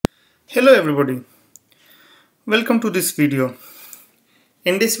Hello everybody, welcome to this video.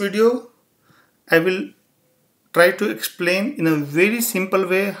 In this video, I will try to explain in a very simple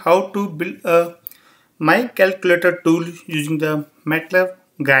way how to build a My Calculator tool using the MATLAB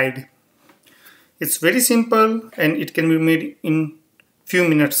guide. It's very simple and it can be made in few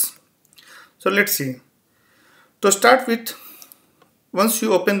minutes. So let's see. To start with, once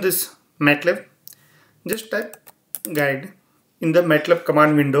you open this MATLAB, just type guide in the MATLAB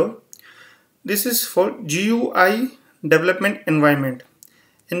command window. This is for GUI development environment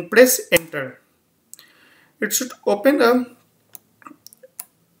and press enter. It should open a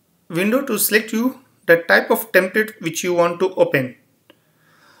window to select you the type of template which you want to open.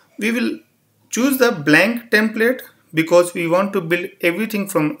 We will choose the blank template because we want to build everything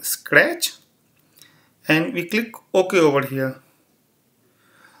from scratch, and we click OK over here.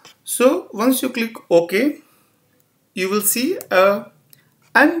 So once you click OK, you will see a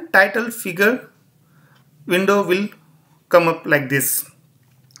untitled figure window will come up like this.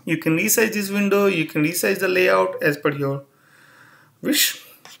 You can resize this window, you can resize the layout as per your wish.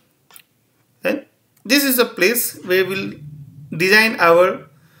 And this is a place where we'll design our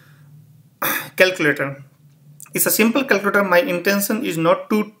calculator. It's a simple calculator. My intention is not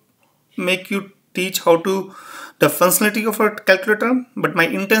to make you teach how to the functionality of a calculator, but my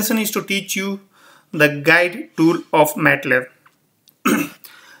intention is to teach you the guide tool of MATLAB.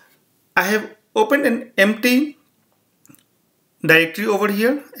 I have opened an empty directory over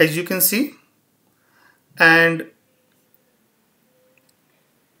here, as you can see, and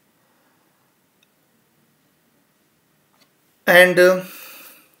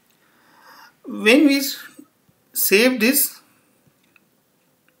when we save this,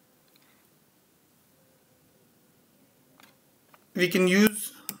 we can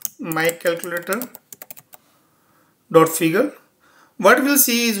use my calculator dot figure. What we'll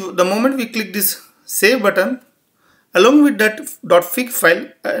see is the moment we click this save button, along with that .fig file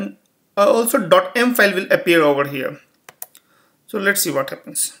and also .m file will appear over here. So let's see what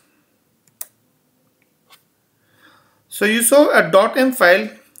happens. So you saw a .m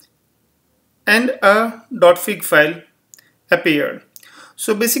file and a .fig file appeared.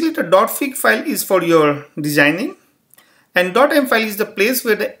 So basically the .fig file is for your designing, and .m file is the place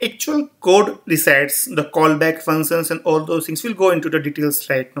where the actual code resides, the callback functions and all those things. We'll go into the details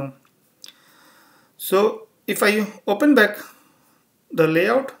right now. So if I open back the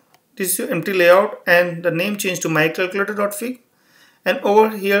layout, this is your empty layout and the name changed to mycalculator.fig, and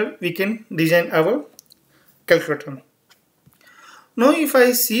over here we can design our calculator. Now if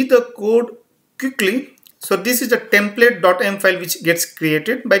I see the code quickly, so this is the template.m file which gets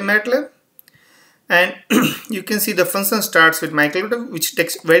created by MATLAB, and you can see the function starts with mycalculator, which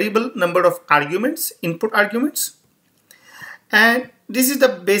takes variable number of arguments, input arguments, and this is the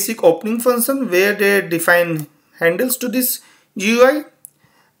basic opening function where they define handles to this GUI,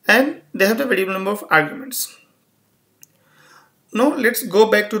 and they have the variable number of arguments. Now let's go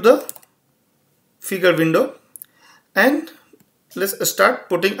back to the figure window and let's start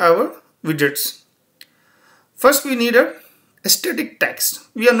putting our widgets. First we need a static text.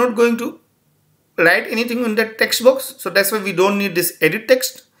 We are not going to write anything in that text box, so that's why we don't need this edit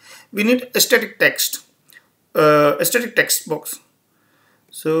text. We need a static text, a static text box.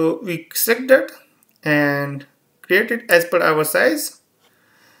 So we select that and create it as per our size.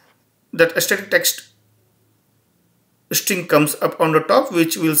 That a static text string comes up on the top,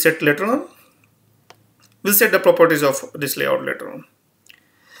 which we'll set later on. We'll set the properties of this layout later on.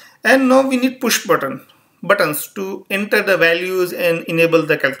 And now we need push buttons to enter the values and enable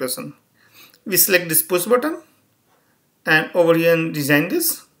the calculation. We select this push button and over here and design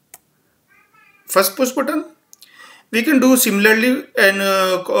this first push button. We can do similarly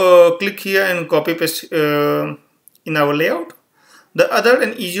and click here and copy paste in our layout. The other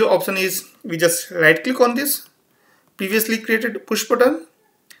and easier option is we just right click on this previously created push button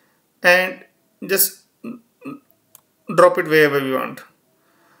and just drop it wherever we want.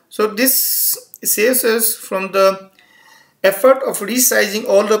 So this saves us from the effort of resizing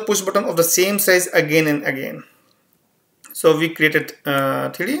all the push button of the same size again and again. So we created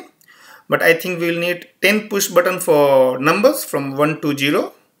 3D, but I think we will need 10 push button for numbers from 1 to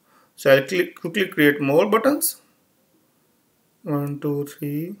 0. So I'll quickly create more buttons. 1, 2,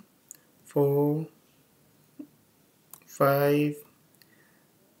 3, 4, 5,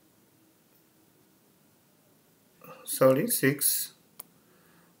 6,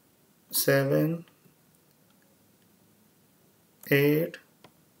 7, 8,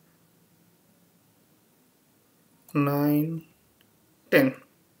 9, 10.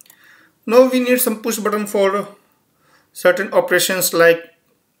 Now we need some push button for certain operations like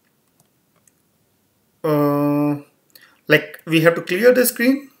uh, like we have to clear the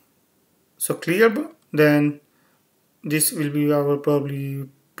screen. So clear, then this will be our probably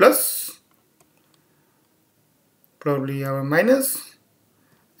plus, probably our minus,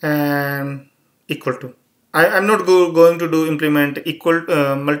 and equal to. I'm not going to do implement equal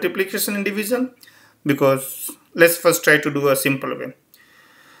multiplication and division, because let's first try to do a simple way.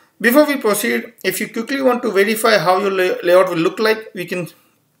 Before we proceed, if you quickly want to verify how your layout will look like, we can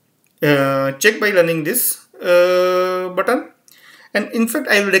check by running this button. And in fact,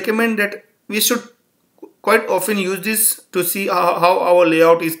 I will recommend that we should quite often use this to see how our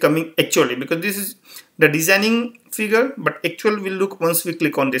layout is coming actually, because this is the designing figure, but actual will look once we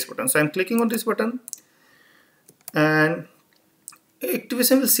click on this button. So I'm clicking on this button, and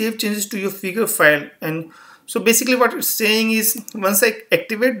activation will save changes to your figure file. And so basically what it's saying is, once I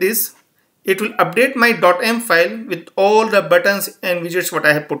activate this, it will update my .m file with all the buttons and widgets what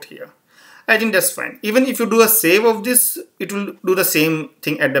I have put here. I think that's fine. Even if you do a save of this, it will do the same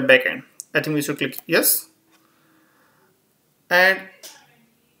thing at the back end. I think we should click yes. And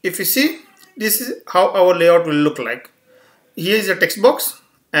if you see, this is how our layout will look like. Here is a text box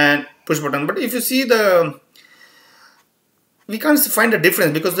and push button. But if you see we can't find the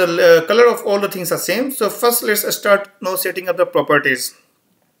difference because the color of all the things are same. So first let's start now setting up the properties.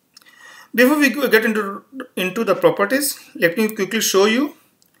 Before we get into the properties, let me quickly show you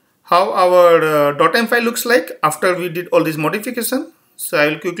how our .m file looks like after we did all this modification. So I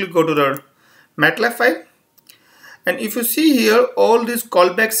will quickly go to the MATLAB file. And if you see here, all these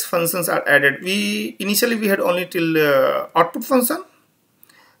callbacks functions are added. Initially we had only till output function,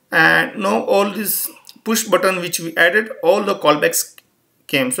 and now all this push button which we added, all the callbacks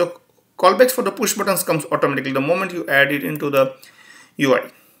came. So callbacks for the push buttons comes automatically the moment you add it into the UI.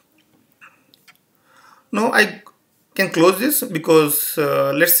 Now I can close this because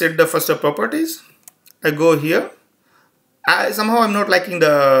let's set the first properties. I go here. Somehow I'm not liking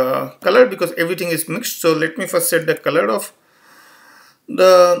the color because everything is mixed. So let me first set the color of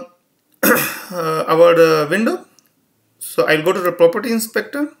the our window. So I'll go to the property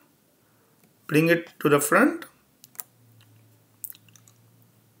inspector, bring it to the front,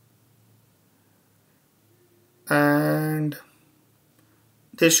 and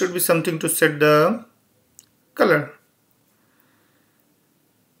there should be something to set the color.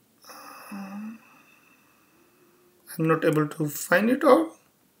 I'm not able to find it out.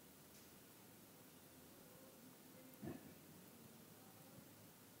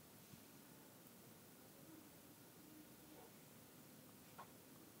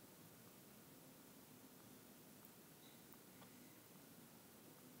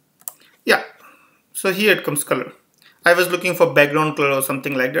 Yeah, so here it comes color. I was looking for background color or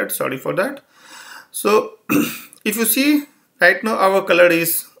something like that. Sorry for that. So if you see right now, our color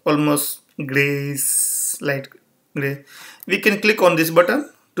is almost gray, light gray. We can click on this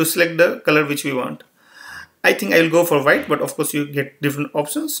button to select the color which we want. I think I will go for white, but of course you get different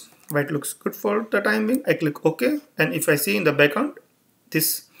options. White looks good for the time being. I click OK, and if I see in the background,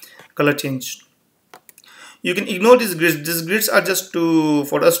 this color changed. You can ignore these grids. These grids are just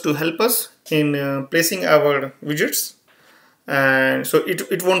for us to help us in placing our widgets, and so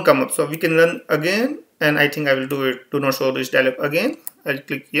it won't come up. So we can run again, and I think I will do it. Do not show this dialog again. I'll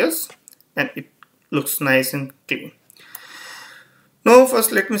click yes, and it looks nice and clean. Now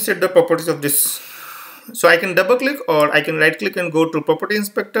first let me set the properties of this. So I can double click, or I can right click and go to property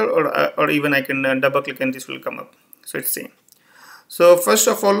inspector, or even I can double click and this will come up. So it's same. So first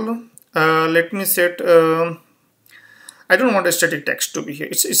of all, let me set. I don't want a static text to be here.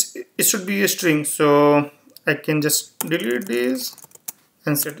 It should be a string. So I can just delete this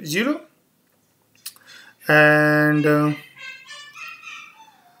and set 0. And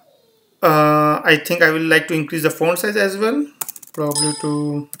I think I will like to increase the font size as well, probably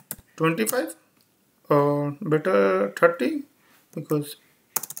to 25 or better 30, because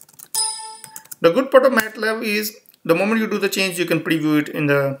the good part of MATLAB is the moment you do the change, you can preview it in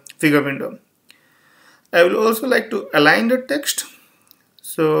the figure window. I will also like to align the text.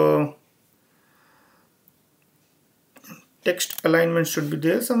 So text alignment should be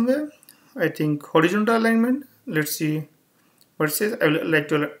there somewhere. I think horizontal alignment. Let's see what it says. I will like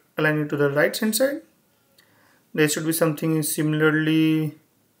to align it to the right hand side. There should be something similarly.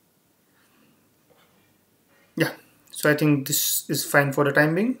 Yeah, so I think this is fine for the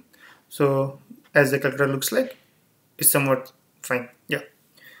time being. So as the calculator looks like, it's somewhat fine. Yeah.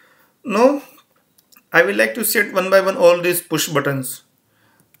 Now I will like to set one by one all these push buttons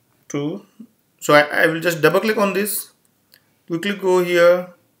to. So I will just double click on this, quickly go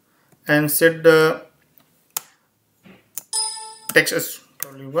here and set the text as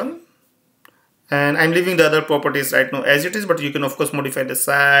probably 1, and I'm leaving the other properties right now as it is, but you can of course modify the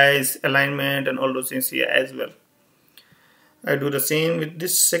size, alignment, and all those things here as well. I do the same with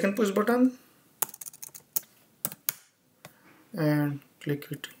this second push button and click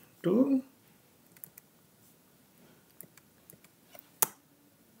it to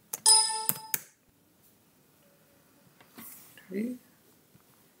 3,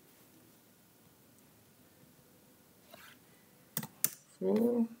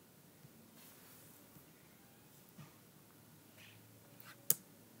 4,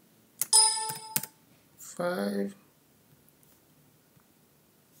 5.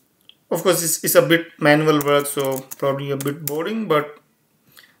 Of course, it's a bit manual work, so probably a bit boring, but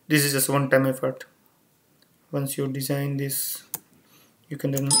this is just one-time effort. Once you design this, you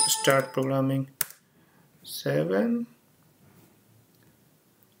can then start programming. 7,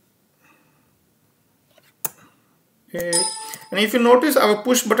 8. And if you notice, our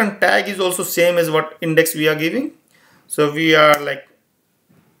push button tag is also same as what index we are giving. So we are like,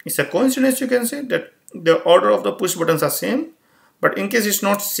 it's a coincidence, you can say, that the order of the push buttons are same. But in case it's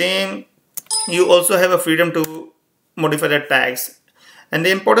not same, you also have a freedom to modify the tags. And the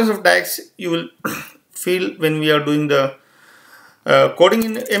importance of tags you will feel when we are doing the coding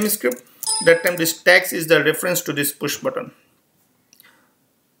in M script. That time this tags is the reference to this push button.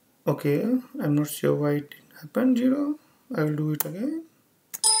 Okay, I'm not sure why it didn't happen 0. I will do it again.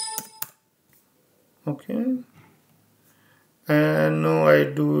 Okay, and now I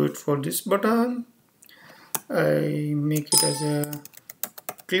do it for this button. I make it as a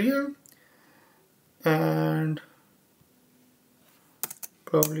clear, and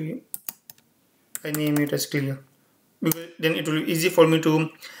probably I name it as clear, because then it will be easy for me to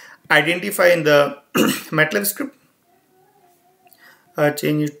identify in the MATLAB script. I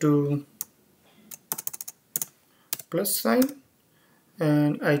change it to plus sign,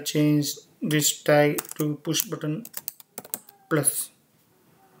 and I change this tag to push button plus,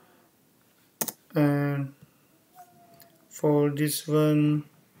 and for this one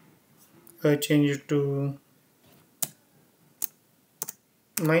I change it to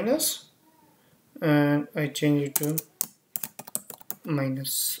minus, and I change it to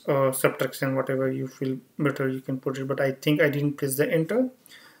minus or subtraction, whatever you feel better you can put it, but I think I didn't press the enter.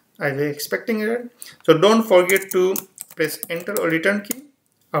 I was expecting error. So don't forget to press enter or return key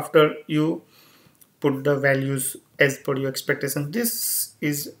after you put the values as per your expectation. This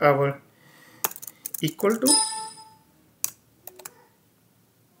is our equal to,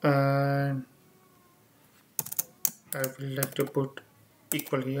 and I would like to put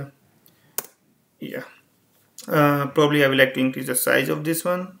equal here. Yeah, probably I would like to increase the size of this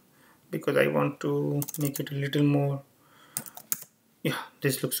one because I want to make it a little more. Yeah,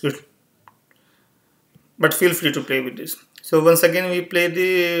 this looks good, but feel free to play with this. So once again we play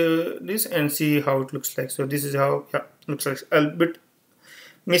this and see how it looks like. So this is how it looks like. A bit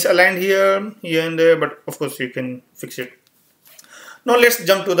misaligned here and there, but of course you can fix it. Now let's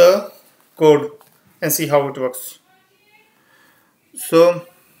jump to the code and see how it works. So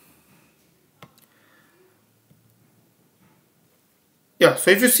yeah,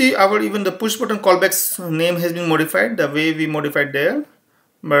 so if you see our even the push button callbacks name has been modified the way we modified there,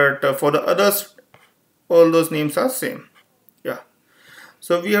 but for the others all those names are same. Yeah,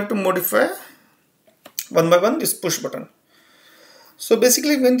 so we have to modify one by one this push button. So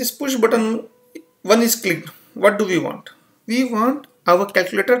basically when this push button 1 is clicked, what do we want? We want our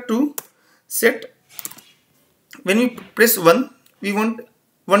calculator to set, when we press 1, we want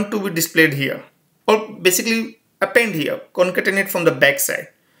 1 to be displayed here, or basically append here, concatenate from the back side.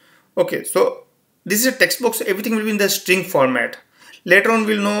 Okay, so this is a text box, so everything will be in the string format. Later on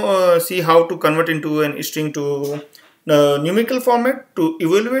we'll know see how to convert into a string to numerical format to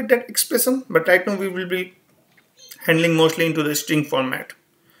evaluate that expression, but right now we will be handling mostly into the string format.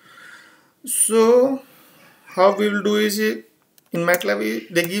 So how we will do is in MATLAB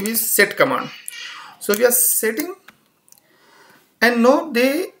they give is set command. So we are setting, and now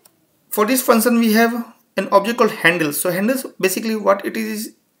for this function we have an object called handles. So handles basically what it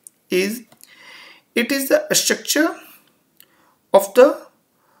is it is the structure of the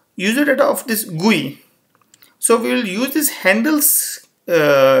user data of this GUI. So we will use this handles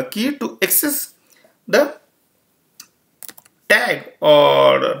key to access the tag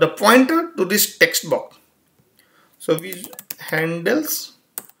or the pointer to this text box. So we use handles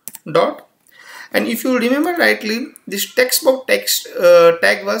dot, and if you remember rightly, this text box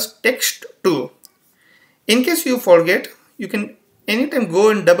tag was text2. In case you forget, you can anytime go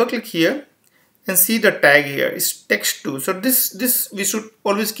and double click here and see the tag here is text2. So this we should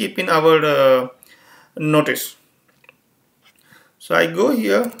always keep in our notice. So I go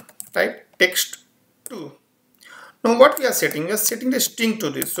here, type text 2. Now what we are setting? We are setting the string to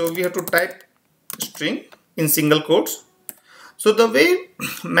this. So we have to type string in single quotes. So the way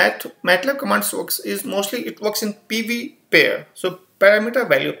MATLAB commands works is mostly it works in PV pair. So parameter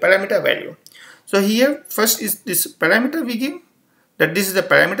value. So here first is this parameter we give, that this is the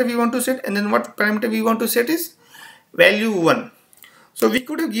parameter we want to set, and then what parameter we want to set is value 1. So we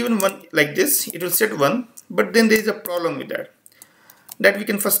could have given 1 like this, it will set 1, but then there is a problem with that. That we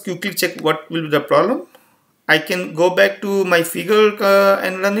can first quickly check what will be the problem. I can go back to my figure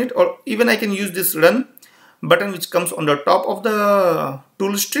and run it, or even I can use this run button which comes on the top of the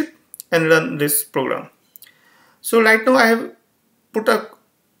tool strip and run this program. So right now I have put a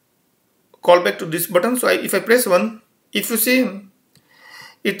callback to this button. So if I press 1, if you see,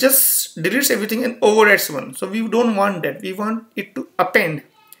 it just deletes everything and overrides 1. So we don't want that. We want it to append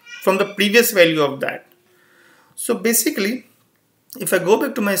from the previous value of that. So basically, if I go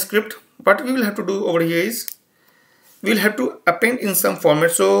back to my script, what we will have to do over here is we will have to append in some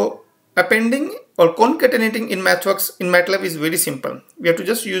format. So appending or concatenating in MATLAB is very simple. We have to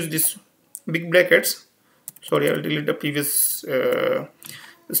just use this big brackets. Sorry, I will delete the previous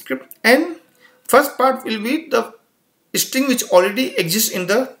script. And first part will be the string which already exists in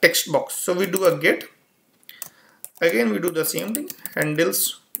the text box. So we do a get. Again we do the same thing,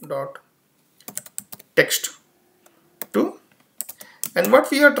 handles dot text to, and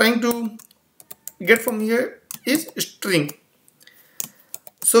what we are trying to get from here is string.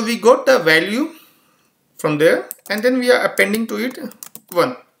 So we got the value from there, and then we are appending to it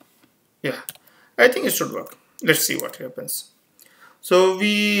 1. Yeah, I think it should work. Let's see what happens. So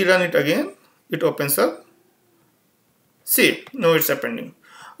we run it again, it opens up. See, now it's appending.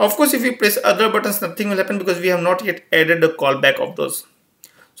 Of course, if we press other buttons, nothing will happen because we have not yet added the callback of those.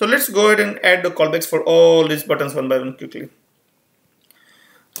 So let's go ahead and add the callbacks for all these buttons one by one quickly.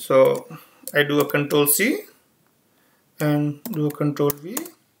 So I do a Control C and do a Control V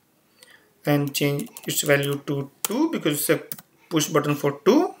and change its value to 2 because it's a push button for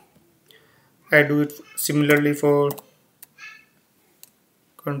 2. I do it similarly for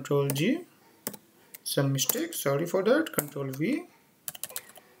Control G. Some mistake, sorry for that. Control V,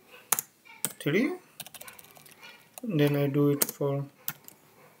 3. Then I do it for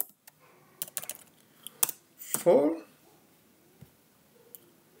 4.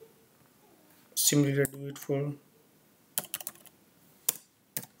 Similarly, I do it for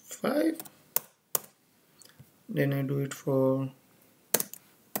 5. Then I do it for,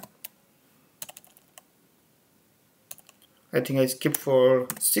 I think I skipped for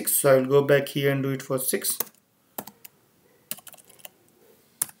 6, so I will go back here and do it for 6.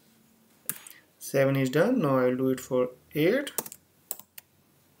 7 is done. Now I will do it for 8.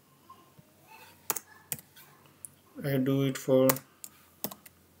 I do it for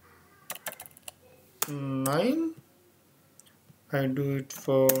 9. I do it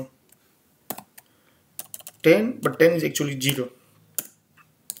for 10, but 10 is actually 0.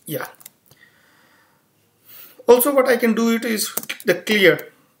 Yeah. Also what I can do it is the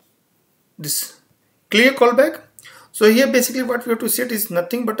clear, this clear callback. So here basically what we have to set is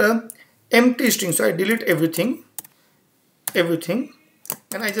nothing but a empty string. So I delete everything,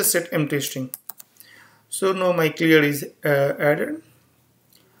 and I just set empty string. So now my clear is added.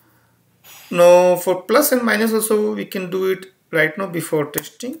 Now for plus and minus also we can do it right now before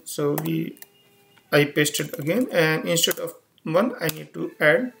testing. So I pasted again, and instead of 1 I need to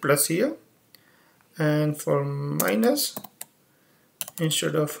add plus here, and for minus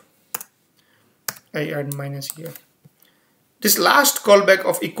instead of I add minus here. This last callback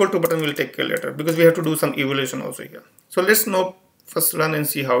of equal to button will take care later because we have to do some evaluation also here. So let's now first run and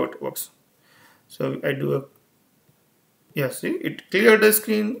see how it works. So I do a, yeah, see, it cleared the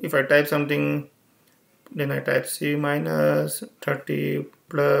screen. If I type something, then I type C minus 30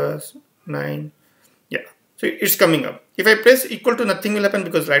 plus 9. Yeah, so it's coming up. If I press equal to, nothing will happen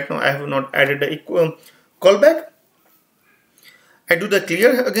because right now I have not added the equal callback. I do the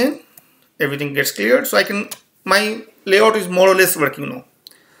clear again, everything gets cleared. So I can, my layout is more or less working now.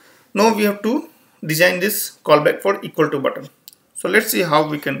 Now we have to design this callback for equal to button. So let's see how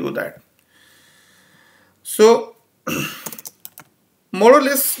we can do that. So more or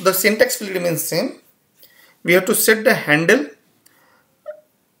less the syntax will remain same. We have to set the handle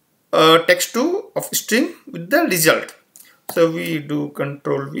text to of string with the result. So we do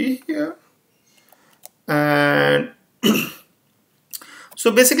Control V here, and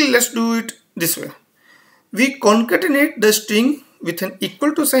so basically let's do it this way. We concatenate the string with an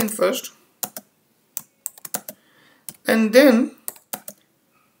equal to sign first, and then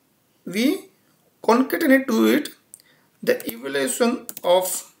we concatenate to it the evaluation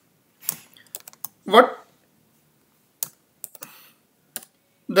of what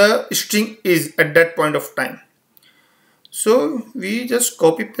the string is at that point of time. So we just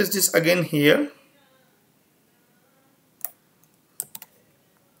copy paste this again here.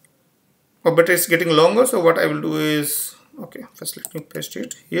 Oh, but it's getting longer, so what I will do is, okay, first let me paste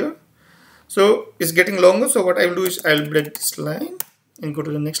it here. So it's getting longer, so what I will do is I will break this line and go to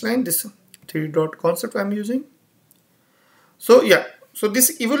the next line, this 3-dot concept I'm using. So yeah, so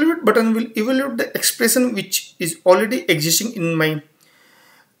this evaluate button will evaluate the expression which is already existing in my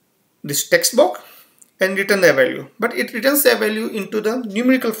this text box and return the value, but it returns the value into the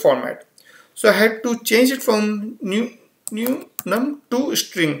numerical format. So I had to change it from new num to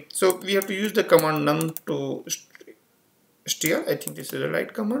string. So we have to use the command num to str. I think this is the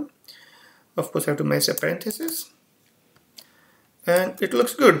right command. Of course I have to match a parenthesis, and it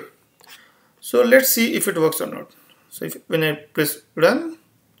looks good. So let's see if it works or not. So if when I press run,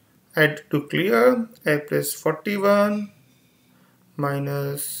 I had to clear, I press 41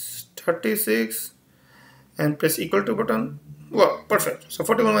 minus 36 and press equal to button. Wow, perfect. So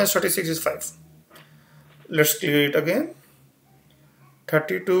 41 minus 36 is 5. Let's clear it again.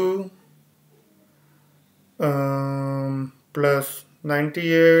 32 plus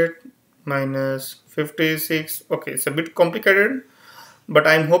 98 minus 56. Okay, it's a bit complicated, but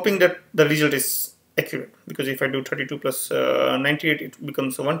I'm hoping that the result is accurate, because if I do 32 plus 98, it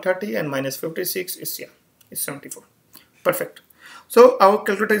becomes 130, and minus 56 is, yeah, it's 74. Perfect. So our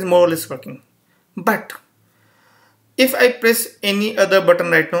calculator is more or less working. But if I press any other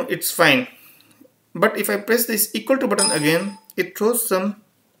button right now, it's fine. But if I press this equal to button again, it throws some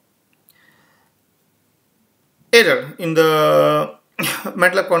error in the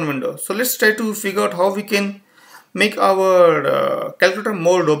MATLAB command window. So let's try to figure out how we can make our calculator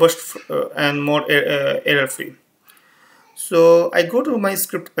more robust and more error free. So I go to my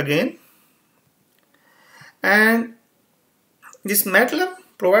script again, and this MATLAB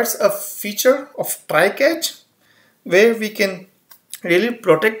provides a feature of try catch, where we can really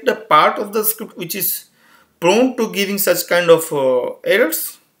protect the part of the script which is prone to giving such kind of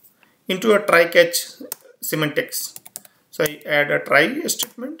errors into a try catch semantics. So I add a try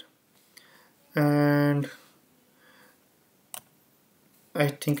statement, and I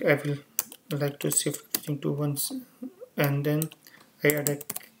think I will like to shift into once, and then I add a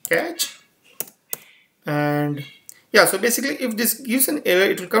catch. And yeah, so basically if this gives an error,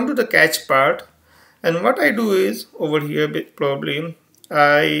 it will come to the catch part. And what I do is over here, probably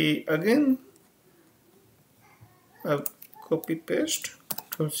I again copy paste,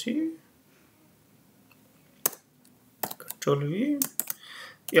 Control C, Control V.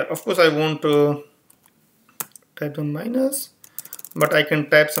 Yeah, of course I want to type the minus, but I can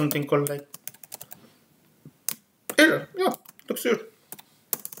type something called like error. Yeah, looks good.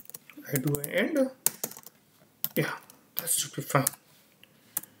 I do an end. Yeah, that should be fine.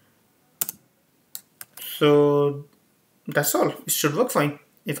 So that's all. It should work fine.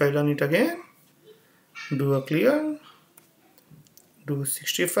 If I run it again, do a clear, do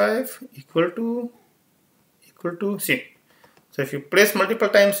 65 equal to C. So if you press multiple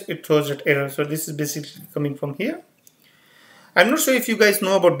times, it throws that error. So this is basically coming from here. I'm not sure if you guys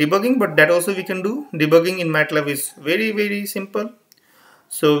know about debugging, but that also we can do. Debugging in MATLAB is very simple.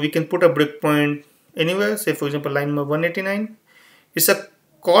 So we can put a breakpoint anywhere. Say for example line number 189. It's a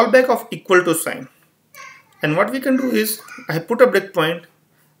callback of equal to sign. And what we can do is, I put a breakpoint,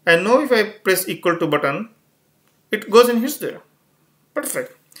 and now if I press equal to button, it goes and hits there.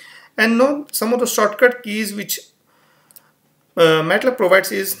 Perfect. And now some of the shortcut keys which MATLAB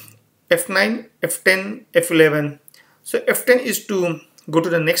provides is F9, F10, F11. So F10 is to go to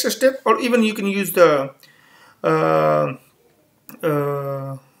the next step, or even you can use the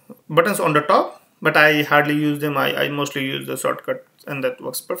buttons on the top, but I hardly use them. I mostly use the shortcut, and that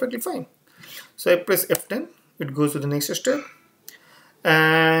works perfectly fine. So I press F10, it goes to the next step,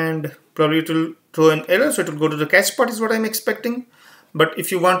 and probably it will throw an error, so it will go to the catch part is what I'm expecting. But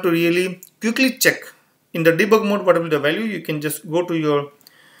if you want to really quickly check in the debug mode what will be the value, you can just go to your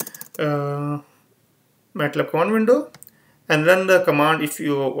MATLAB command window and run the command if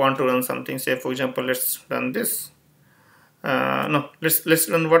you want to run something. Say for example, let's run this. No, let's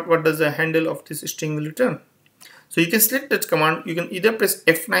run what does the handle of this string will return. So you can select that command. You can either press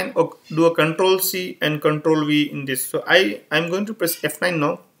F9 or do a Control C and Control V in this. So I'm going to press F9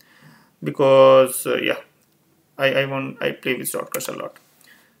 now, because yeah, I play with shortcuts a lot.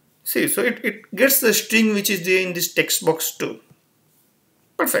 See, so it gets the string which is there in this text box too.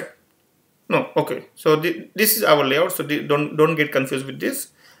 Perfect. No, okay. So this is our layout. So don't get confused with this.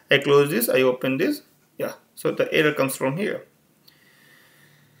 I close this. I open this. Yeah. So the error comes from here.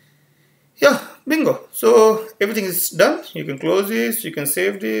 Yeah. bingo. So everything is done. You can close this, you can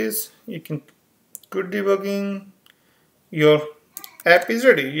save this, you can quit debugging. Your app is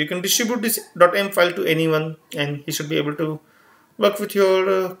ready. You can distribute this .m file to anyone and he should be able to work with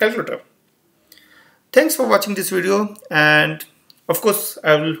your calculator. Thanks for watching this video, and of course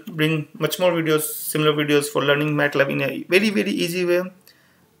I will bring much more videos, similar videos for learning MATLAB in a very easy way.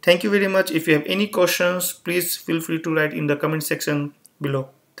 Thank you very much. If you have any questions, please feel free to write in the comment section below.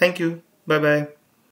 Thank you. Bye bye.